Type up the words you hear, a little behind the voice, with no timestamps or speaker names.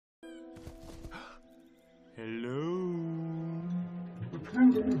Hello. Who's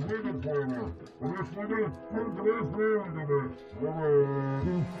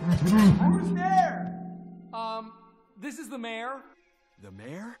there? This is the mayor. The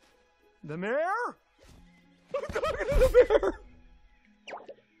mayor? The mayor? I'm talking to the mayor!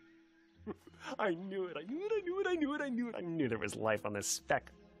 I knew it, I knew it, I knew it, I knew it, I knew it. I knew there was life on this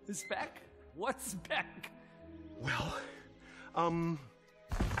speck. The Speck? What's Speck? Well,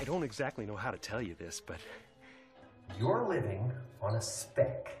 I don't exactly know how to tell you this, but... You're living on a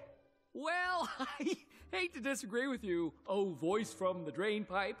speck. Well, I hate to disagree with you, oh voice from the drain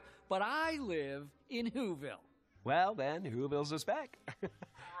pipe, but I live in Who-ville. Well, then, Who-ville's a speck. Right,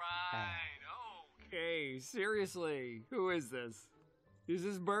 okay, seriously, who is this? Is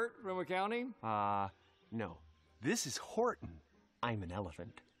this Bert from accounting? No. This is Horton. I'm an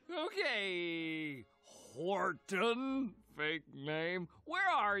elephant. Okay, Horton, fake name. Where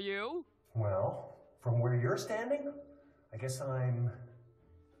are you? Well, from where you're standing, I guess I'm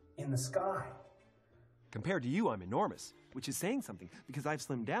in the sky. Compared to you, I'm enormous, which is saying something, because I've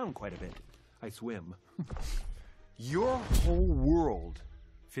slimmed down quite a bit. I swim. Your whole world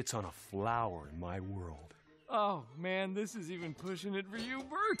fits on a flower in my world. Oh, man, this is even pushing it for you,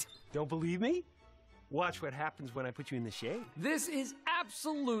 Bert. Don't believe me? Watch what happens when I put you in the shade. This is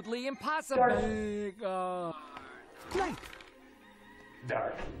absolutely impossible. Light.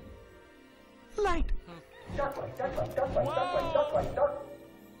 Dark. Light. Dark light, dark light, dark light, dark light, dark light, dark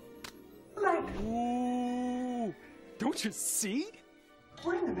light. Ooh. Don't you see?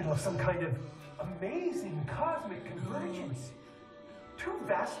 We're in the middle of some kind of amazing cosmic convergence. Two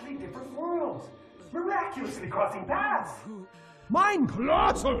vastly different worlds, miraculously crossing paths. Mine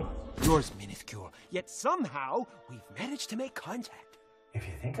colossal. Yours minuscule. Yet somehow we've managed to make contact. If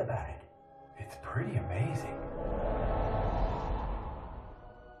you think about it, it's pretty amazing.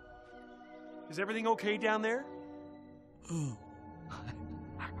 Is everything okay down there?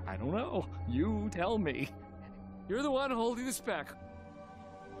 I don't know. You tell me. You're the one holding the speck.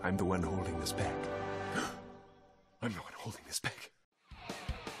 I'm the one holding the speck. I'm the one holding the speck.